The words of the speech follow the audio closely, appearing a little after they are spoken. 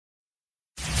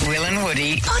Will and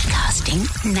Woody podcasting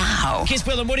now. Kiss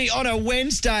Will and Woody on a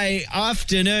Wednesday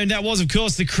afternoon. That was, of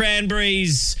course, the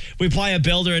Cranberries. We play a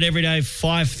belter at every day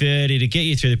 5:30 to get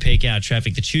you through the peak hour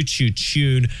traffic. The Choo Choo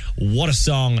Tune. What a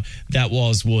song that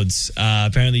was, Woods.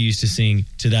 Apparently used to sing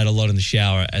to that a lot in the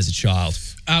shower as a child.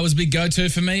 It was a big go-to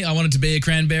for me. I wanted to be a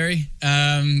Cranberry,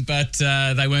 but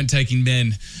they weren't taking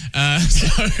men.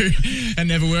 So it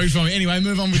never worked for me. Anyway,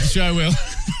 move on with the show, Will.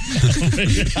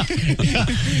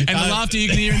 And the laughter you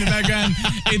can hear in the background,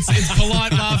 it's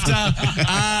polite laughter.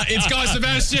 It's Guy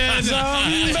Sebastian.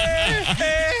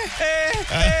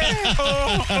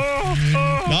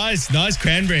 Nice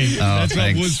Cranberry. That's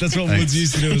what Woods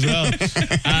used to do as well.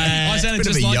 I sounded Bit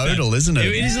of just a like yodel, that. isn't it?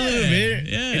 It is a little bit.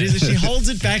 Yeah. It is. She holds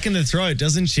it back in the throat,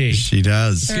 doesn't she? She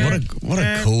does. What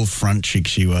a cool front chick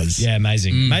she was. Yeah,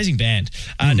 amazing. Amazing band.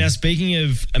 Now, speaking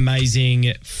of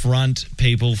amazing front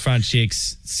people, front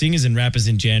chicks, singers and rappers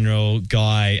in general,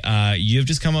 Guy, you've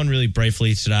just come on really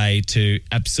briefly today to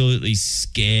absolutely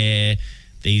scare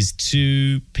these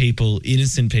two people,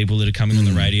 innocent people that are coming on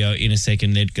the radio in a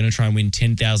second. They're going to try and win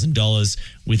 $10,000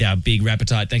 with our Big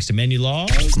Rappetite, thanks to Menulog.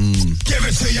 Give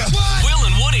it to you. Will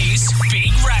and Woody's Big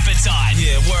Rappetite.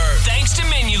 Yeah, word. Thanks to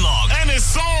Menulog. And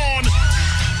it's on.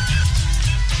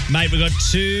 Mate, we've got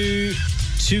two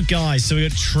guys. So we've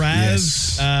got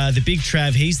Trav, the big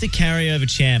Trav. He's the carryover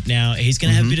champ now. He's going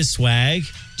to have a bit of swag,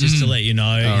 just to let you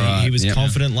know. right. He was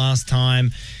confident last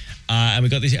time. And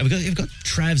we've got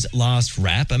Trav's last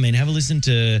rap. I mean, have a listen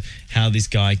to how this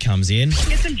guy comes in.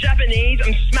 Get some Japanese.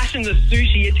 I'm smashing the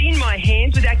sushi. It's in my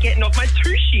hands without getting off my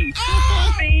tushy.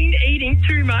 I've been eating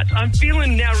too much. I'm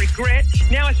feeling now regret.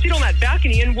 Now I sit on that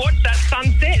balcony and watch that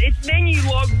sunset. It's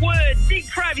Menulog word. Big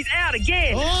Trav is out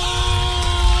again.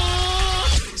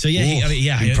 So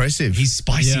yeah, Impressive. He's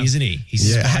spicy, isn't he?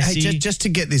 He's spicy. Hey, just to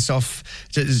get this off,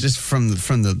 just from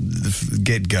the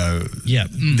get-go,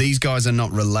 these guys are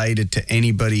not related to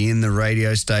anybody in the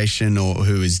radio station or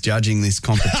who is judging this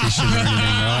competition or anything,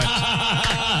 right?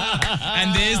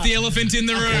 And there's the elephant in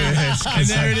the room. Yes, And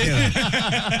there it is.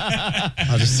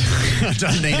 I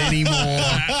don't need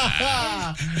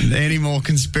any more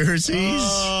conspiracies.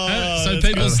 So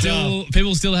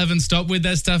people still haven't stopped with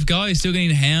that stuff, Guy? You're still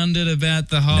getting hounded about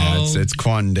the whole... No, it's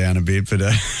quieting down a bit, but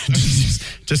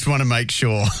just want to make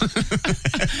sure.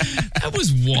 That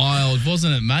was wild,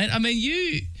 wasn't it, mate? I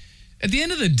mean, at the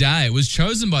end of the day, it was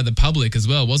chosen by the public as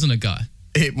well, wasn't it, Guy?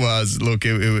 It was. Look,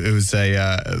 it was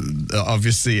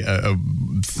obviously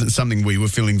something we were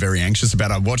feeling very anxious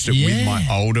about. I watched it with my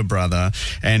older brother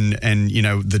and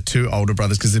the two older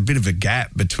brothers, because there's a bit of a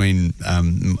gap between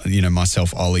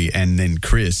myself, Ollie, and then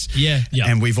Chris. Yeah.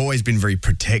 And we've always been very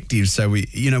protective. So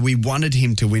we wanted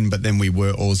him to win, but then we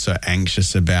were also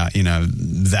anxious about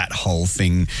that whole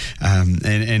thing.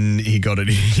 And he got it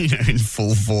in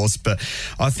full force. But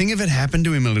I think if it happened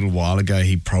to him a little while ago,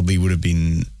 he probably would have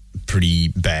been pretty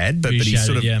bad, but he's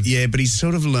sort of but he's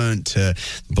sort of learnt to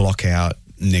block out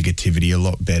negativity a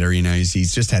lot better.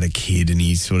 He's just had a kid, and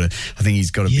I think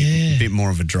he's got a bit more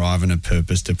of a drive and a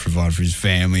purpose to provide for his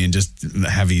family and just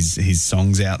have his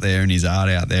songs out there and his art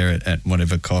out there at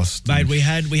whatever cost. Mate, we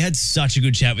had such a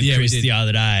good chat with Chris the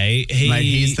other day. Mate,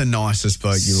 he's the nicest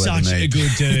bloke you'll ever meet. Such a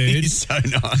good dude. He's so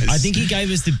nice. I think he gave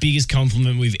us the biggest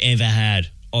compliment we've ever had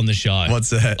on the show. What's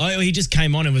that? He just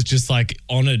came on and was just like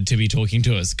honoured to be talking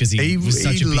to us because he was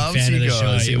such a big fan of the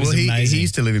show. It was amazing. He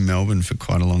used to live in Melbourne for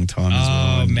quite a long time as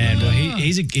well. Oh man, well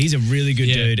he's a really good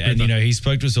dude, and he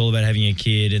spoke to us all about having a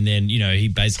kid, and then he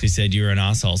basically said you're an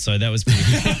asshole. So that was pretty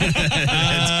good.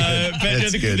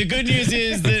 That's good. The good news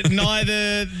is that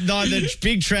neither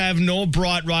Big Trav nor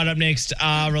Bright right up next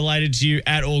are related to you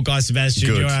at all, Guy Sebastian.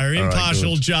 Good. You are an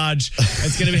impartial judge.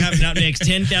 It's going to be happening up next.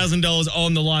 $10,000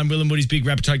 on the line. Will and Woody's Big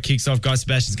Rappetite kicks off. Guy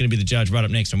Sebastian's going to be the judge right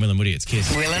up next on Will and Woody. It's Kiss.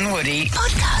 Will and Woody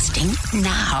podcasting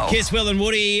now. Kiss, Will and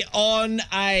Woody on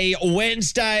a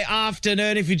Wednesday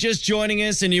afternoon. If you're just joining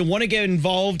us and you want to get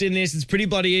involved in this, it's pretty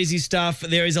bloody easy stuff.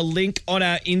 There is a link on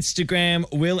our Instagram,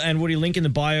 Will and Woody, link in the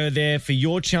bio there for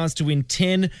your chance to win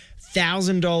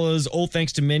 $10,000, all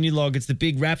thanks to Menulog. It's the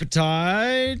Big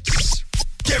Rappetite.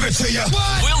 Give it to you.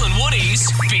 Will and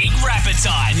Woody's Big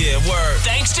Rappetite. Yeah, word.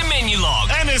 Thanks to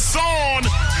Menulog. And it's on.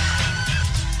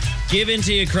 Give in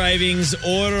to your cravings.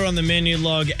 Order on the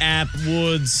Menulog app.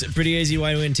 Woods, pretty easy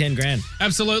way to win 10 grand.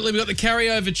 Absolutely. We've got the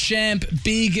carryover champ,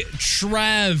 Big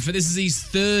Trav. This is his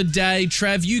third day.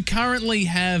 Trav, you currently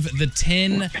have the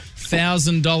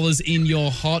 $10,000 in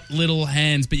your hot little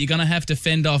hands, but you're going to have to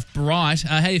fend off Bright.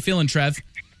 How you feeling, Trav?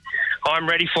 I'm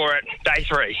ready for it. Day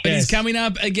 3. He's coming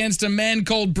up against a man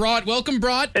called Bright. Welcome,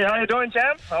 Bright. Hey, how you doing,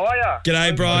 champ? How are ya?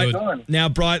 G'day, Bright. doing? Now,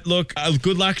 Bright, look,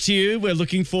 good luck to you. We're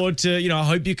looking forward to, I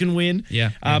hope you can win. Yeah.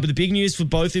 But the big news for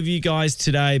both of you guys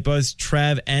today, both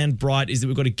Trav and Bright, is that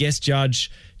we've got a guest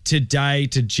judge today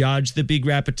to judge the Big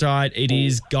Rappetite. It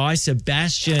is Guy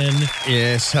Sebastian.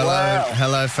 Yes,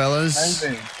 hello, fellas.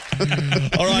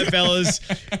 All right, fellas.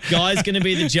 Guy's going to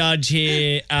be the judge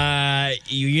here.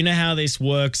 You know how this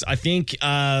works. I think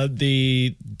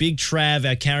the Big Trav,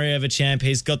 our carryover champ,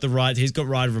 he's got right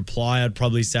of reply. I'd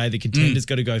probably say the contender's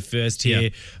got to go first here. Yeah.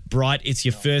 Bright, it's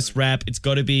your first rap. It's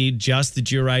got to be just the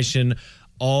duration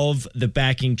of the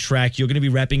backing track. You're going to be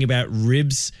rapping about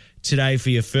ribs today for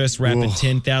your first rap at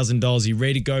 $10,000. You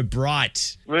ready to go,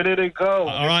 Bright? Ready to go.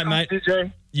 All right, mate.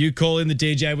 DJ. You call in the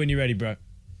DJ when you're ready, bro.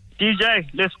 DJ,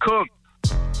 let's cook.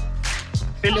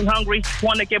 Feeling hungry,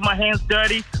 want to get my hands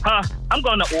dirty? I'm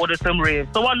going to order some ribs.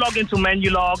 So I log into Menu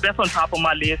Log, that's on top of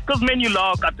my list. Because Menu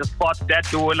Log got the spots that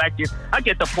do it like this. I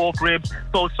get the pork ribs,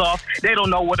 so soft. They don't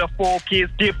know what a fork is.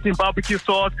 Dipped in barbecue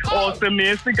sauce,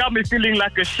 awesomeness. It got me feeling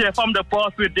like a chef. I'm the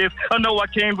boss with this. I know I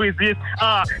can't resist.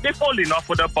 They're falling off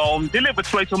with a bone. Delivered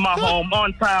straight to my home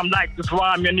on time like this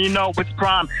rhyme. And you know it's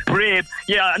prime rib.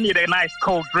 Yeah, I need a nice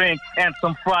cold drink and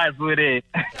some fries with it.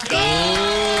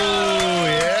 Oh,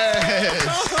 yes.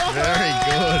 Very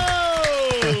good.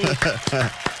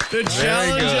 The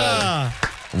challenger.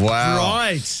 Wow.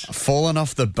 Right. Fallen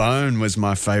off the bone was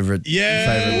my favorite.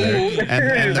 Favorite lyric.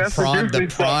 And That's a the Disney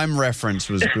prime reference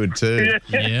was good too.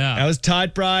 Yeah. That was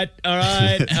tight, Bright. All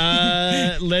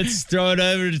right. Let's throw it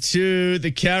over to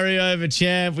the carryover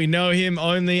champ. We know him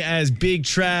only as Big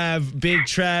Trav. Big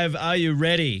Trav, are you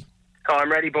ready?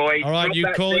 I'm ready, boy. All right, Drop you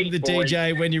that calling beat, the boy.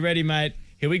 DJ when you're ready, mate.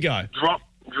 Here we go. Drop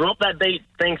that beat.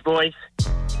 Thanks, boys.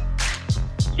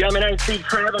 Yo, my name's Big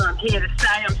Trav, and I'm here to say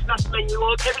I'm stuck Menu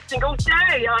Log every single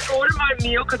day. I order my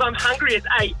meal because I'm hungry as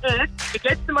AF. It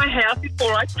gets to my house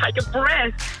before I take a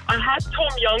breath. I had Tom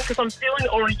Young because I'm feeling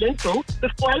oriental. The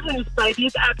flavour in this baby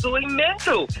is absolutely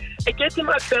mental. It gets in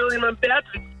my belly and I'm about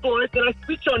to explode. Then I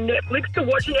switch on Netflix to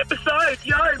watch an episode.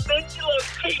 Yo, Menu Log,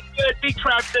 peace. Big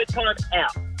Trav, third time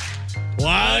out.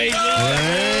 Wow.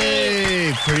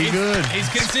 Hey, pretty good. He's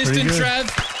Pretty consistent, good.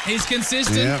 Trav. He's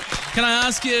consistent. Yep. Can I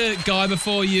ask you, Guy,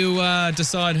 before you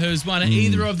decide who's won, are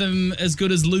either of them as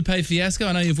good as Lupe Fiasco?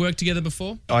 I know you've worked together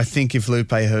before. I think if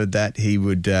Lupe heard that, he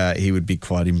would be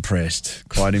quite impressed.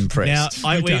 Quite Now,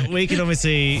 impressed. we can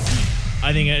obviously,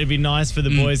 I think it'd be nice for the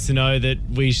boys to know that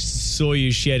we saw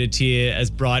you shed a tear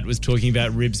as Bright was talking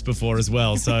about ribs before as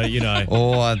well. So,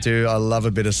 Oh, I do. I love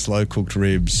a bit of slow cooked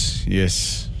ribs.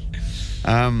 Yes.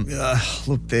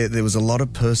 Look, there was a lot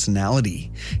of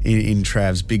personality in Big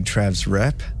Trav's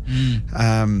rap,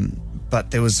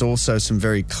 but there was also some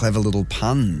very clever little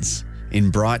puns in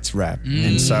Bright's rap,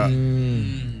 and so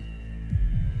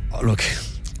look,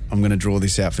 I'm going to draw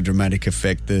this out for dramatic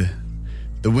effect. The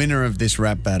winner of this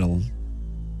rap battle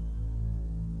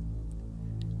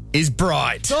is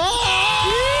Bright.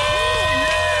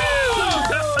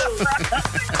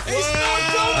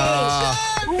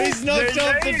 he's knocked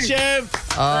off the champ.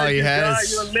 Oh, he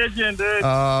has. You're a legend, dude.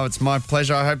 Oh, it's my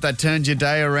pleasure. I hope that turned your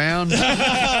day around.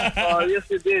 Oh, yes,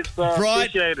 it did. Bright,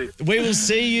 Appreciate it. we will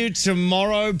see you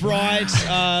tomorrow, Bright.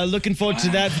 Looking forward to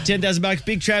that for $10,000.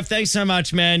 Big Trav, thanks so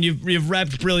much, man. You've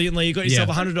rapped brilliantly. You got yourself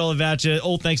a $100 voucher,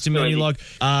 all thanks to Menu Log.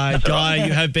 Guy,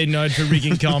 you have been known for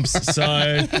rigging comps. So,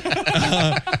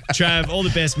 Trav, all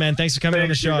the best, man. Thanks for coming on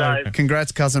the show. Guys.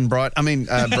 Congrats, cousin Bright.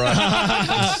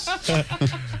 Bright.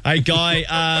 Hey, Guy,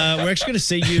 we're actually going to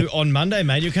see you on Monday,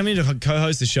 mate. You're coming to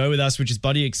co-host the show with us, which is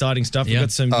bloody exciting stuff. We've Yeah.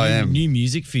 got some I am. new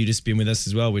music for you to spin with us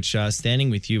as well, which Standing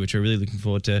With You, which we're really looking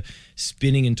forward to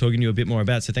spinning and talking to you a bit more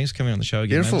about. So thanks for coming on the show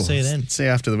again, mate. Beautiful. We'll see you then. See you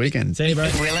after the weekend. See you, bro.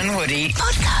 Will and Woody.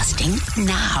 Podcasting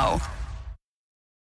now.